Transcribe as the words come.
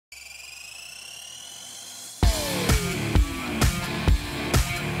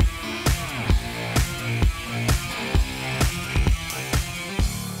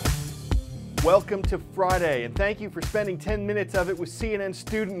Welcome to Friday, and thank you for spending 10 minutes of it with CNN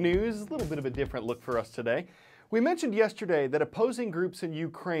Student News. A little bit of a different look for us today. We mentioned yesterday that opposing groups in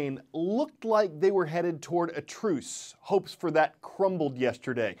Ukraine looked like they were headed toward a truce. Hopes for that crumbled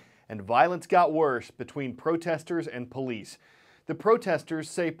yesterday, and violence got worse between protesters and police. The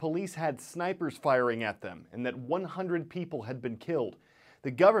protesters say police had snipers firing at them and that 100 people had been killed. The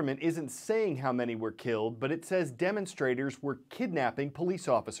government isn't saying how many were killed, but it says demonstrators were kidnapping police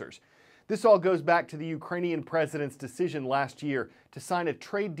officers. This all goes back to the Ukrainian president's decision last year to sign a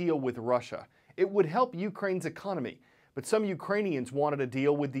trade deal with Russia. It would help Ukraine's economy, but some Ukrainians wanted a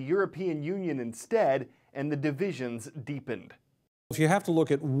deal with the European Union instead, and the divisions deepened. If you have to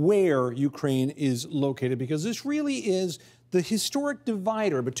look at where Ukraine is located, because this really is the historic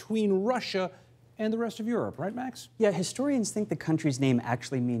divider between Russia and the rest of Europe, right, Max? Yeah, historians think the country's name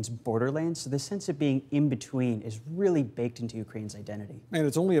actually means borderland, so the sense of being in between is really baked into Ukraine's identity. And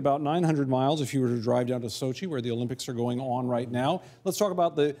it's only about 900 miles if you were to drive down to Sochi, where the Olympics are going on right now. Let's talk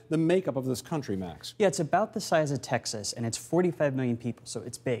about the makeup of this country, Max. Yeah, it's about the size of Texas, and it's 45 million people, so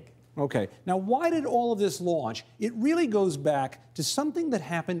it's big. Okay, now why did all of this launch? It really goes back to something that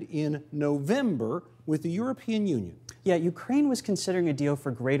happened in November with the European Union. Yeah, Ukraine was considering a deal for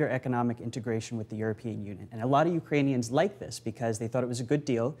greater economic integration with the European Union. And a lot of Ukrainians liked this because they thought it was a good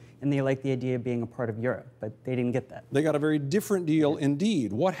deal and they liked the idea of being a part of Europe, but they didn't get that. They got a very different deal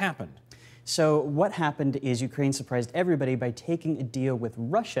indeed. What happened? So what happened is Ukraine surprised everybody by taking a deal with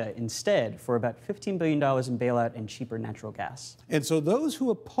Russia instead for about $15 billion in bailout and cheaper natural gas. And so those who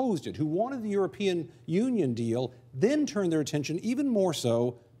opposed it, who wanted the European Union deal, then turned their attention even more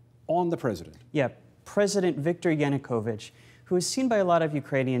so on the president. Yeah, President Viktor Yanukovych, who is seen by a lot of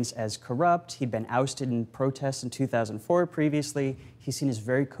Ukrainians as corrupt. He'd been ousted in protests in 2004 previously. He's seen as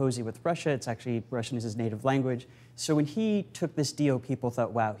very cozy with Russia. It's actually, Russian is his native language. So when he took this deal, people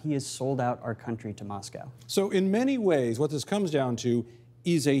thought, wow, he has sold out our country to Moscow. So in many ways, what this comes down to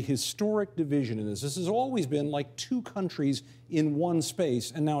is a historic division in this. This has always been like two countries in one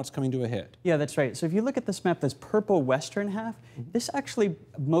space, and now it's coming to a head. Yeah, that's right. So if you look at this map, this purple western half, this actually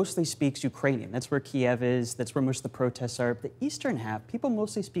mostly speaks Ukrainian. That's where Kiev is. That's where most of the protests are. The eastern half, people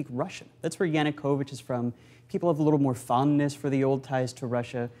mostly speak Russian. That's where Yanukovych is from. People have a little more fondness for the old ties to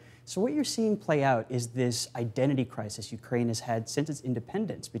Russia. So what you're seeing play out is this identity crisis Ukraine has had since its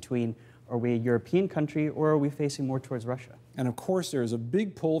independence between, are we a European country or are we facing more towards Russia? And of course, there's a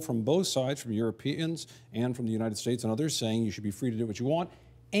big pull from both sides, from Europeans and from the United States and others, saying you should be free to do what you want,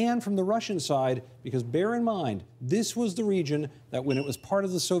 and from the Russian side, because bear in mind, this was the region that when it was part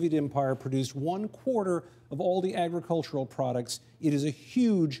of the Soviet Empire produced 1/4 of all the agricultural products. It is a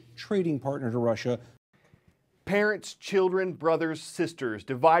huge trading partner to Russia. Parents, children, brothers, sisters,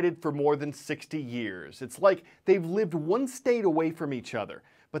 divided for more than 60 years. It's like they've lived one state away from each other.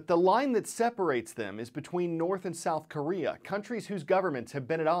 But the line that separates them is between North and South Korea, countries whose governments have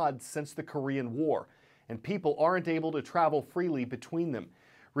been at odds since the Korean War, and people aren't able to travel freely between them.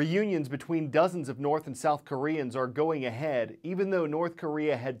 Reunions between dozens of North and South Koreans are going ahead, even though North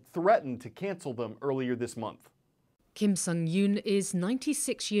Korea had threatened to cancel them earlier this month. Kim Sung-yoon is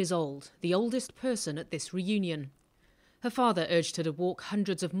 96 years old, the oldest person at this reunion. Her father urged her to walk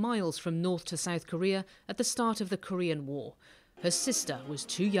hundreds of miles from North to South Korea at the start of the Korean War. Her sister was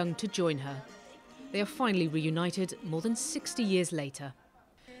too young to join her. They are finally reunited more than 60 years later.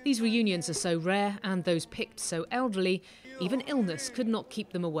 These reunions are so rare and those picked so elderly, even illness could not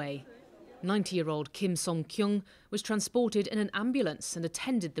keep them away. 90-year-old Kim Song-kyung was transported in an ambulance and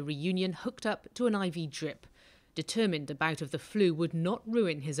attended the reunion hooked up to an IV drip. Determined a bout of the flu would not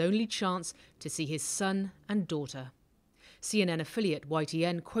ruin his only chance to see his son and daughter. CNN affiliate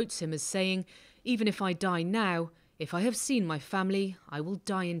YTN quotes him as saying, "Even if I die now, if I have seen my family, I will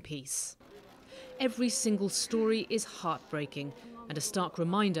die in peace." Every single story is heartbreaking and a stark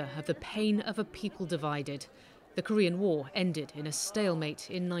reminder of the pain of a people divided. The Korean War ended in a stalemate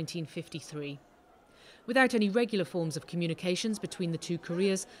in 1953. Without any regular forms of communications between the two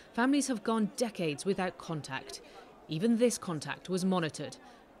Koreas, families have gone decades without contact. Even this contact was monitored.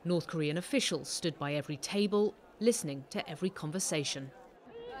 North Korean officials stood by every table, listening to every conversation.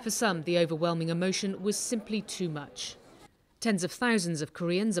 For some, the overwhelming emotion was simply too much. Tens of thousands of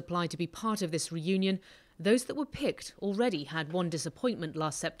Koreans applied to be part of this reunion. Those that were picked already had one disappointment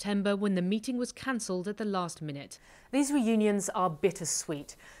last September when the meeting was cancelled at the last minute. These reunions are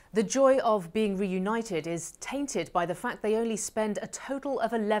bittersweet. The joy of being reunited is tainted by the fact they only spend a total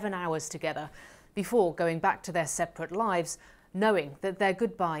of 11 hours together before going back to their separate lives, knowing that their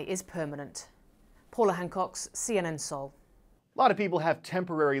goodbye is permanent. Paula Hancock's CNN Seoul. A lot of people have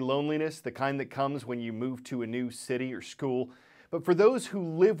temporary loneliness, the kind that comes when you move to a new city or school. But for those who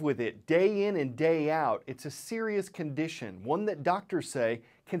live with it day in and day out, it's a serious condition, one that doctors say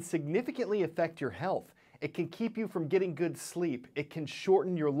can significantly affect your health. It can keep you from getting good sleep. It can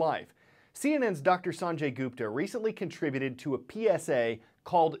shorten your life. CNN's Dr. Sanjay Gupta recently contributed to a PSA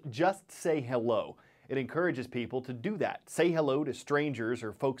called Just Say Hello. It encourages people to do that, say hello to strangers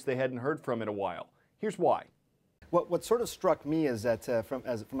or folks they hadn't heard from in a while. Here's why. What sort of struck me is that from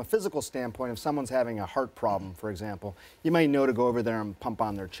a physical standpoint, if someone's having a heart problem, for example, you might know to go over there and pump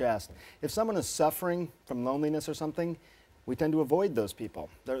on their chest. If someone is suffering from loneliness or something, we tend to avoid those people.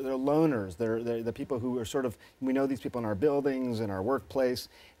 They're loners. They're the people who are sort of, we know these people in our buildings, in our workplace,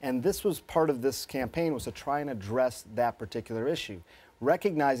 and this was part of this campaign, was to try and address that particular issue,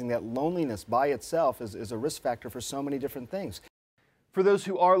 recognizing that loneliness by itself is a risk factor for so many different things. For those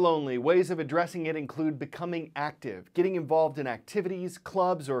who are lonely, ways of addressing it include becoming active, getting involved in activities,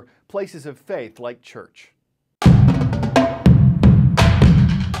 clubs, or places of faith like church.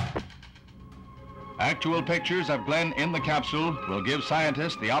 Actual pictures of Glenn in the capsule will give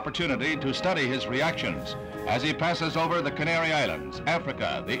scientists the opportunity to study his reactions as he passes over the Canary Islands,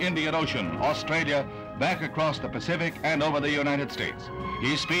 Africa, the Indian Ocean, Australia, back across the Pacific and over the United States.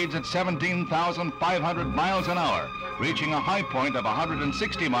 He speeds at 17,500 miles an hour, reaching a high point of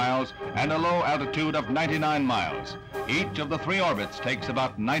 160 miles and a low altitude of 99 miles. Each of the 3 orbits takes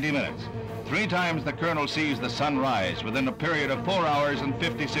about 90 minutes. 3 times the Colonel sees the sun rise within a period of 4 hours and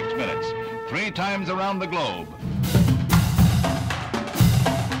 56 minutes. 3 times around the globe.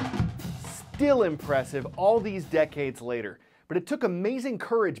 Still impressive all these decades later. But it took amazing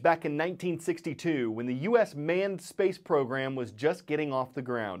courage back in 1962 when the U.S. manned space program was just getting off the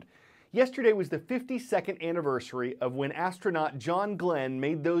ground. Yesterday was the 52nd anniversary of when astronaut John Glenn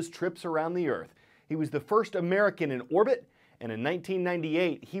made those trips around the Earth. He was the first American in orbit, and in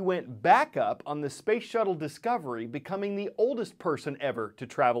 1998 he went back up on the Space Shuttle Discovery, becoming the oldest person ever to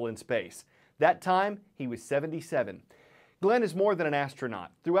travel in space. That time, he was 77. Glenn is more than an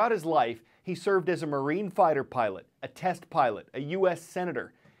astronaut. Throughout his life, he served as a Marine fighter pilot, a test pilot, a U.S.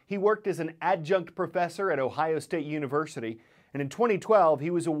 Senator. He worked as an adjunct professor at Ohio State University, and in 2012, he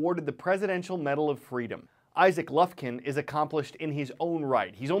was awarded the Presidential Medal of Freedom. Isaac Lufkin is accomplished in his own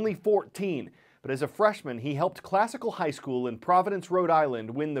right. He's only 14, but as a freshman, he helped Classical High School in Providence, Rhode Island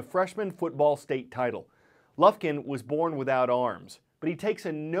win the freshman football state title. Lufkin was born without arms, but he takes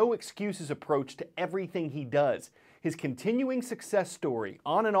a no-excuses approach to everything he does. His continuing success story,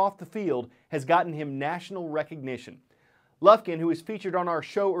 on and off the field, has gotten him national recognition. Lufkin, who was featured on our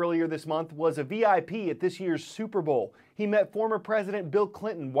show earlier this month, was a VIP at this year's Super Bowl. He met former President Bill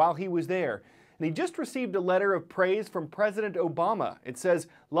Clinton while he was there, and he just received a letter of praise from President Obama. It says,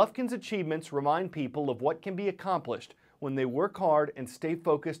 Lufkin's achievements remind people of what can be accomplished when they work hard and stay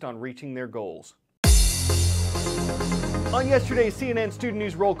focused on reaching their goals. On yesterday's CNN Student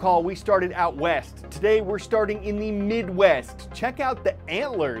News Roll Call, we started out west. Today, we're starting in the Midwest. Check out the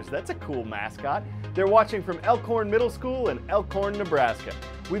Antlers. That's a cool mascot. They're watching from Elkhorn Middle School in Elkhorn, Nebraska.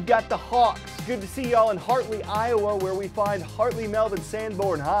 We've got the Hawks. Good to see y'all in Hartley, Iowa, where we find Hartley Melvin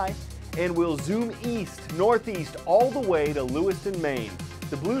Sanborn High. And we'll zoom east, northeast, all the way to Lewiston, Maine.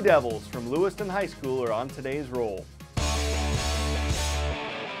 The Blue Devils from Lewiston High School are on today's roll.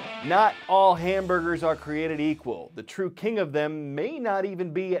 Not all hamburgers are created equal. The true king of them may not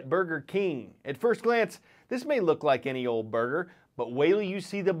even be at Burger King. At first glance, this may look like any old burger, but wait till you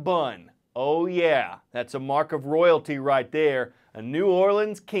see the bun. Oh yeah, that's a mark of royalty right there, a New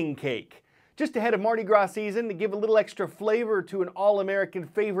Orleans king cake. Just ahead of Mardi Gras season, to give a little extra flavor to an all-American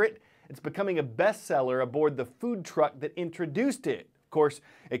favorite, it's becoming a bestseller aboard the food truck that introduced it. Of course,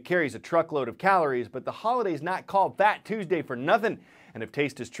 it carries a truckload of calories, but the holiday's not called Fat Tuesday for nothing. And if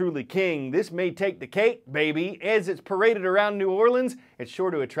taste is truly king, this may take the cake, baby. As it's paraded around New Orleans, it's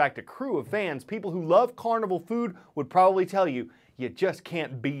sure to attract a crew of fans. People who love carnival food would probably tell you, you just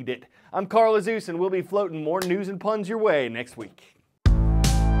can't beat it. I'm Carl Azuz, and we'll be floating more news and puns your way next week.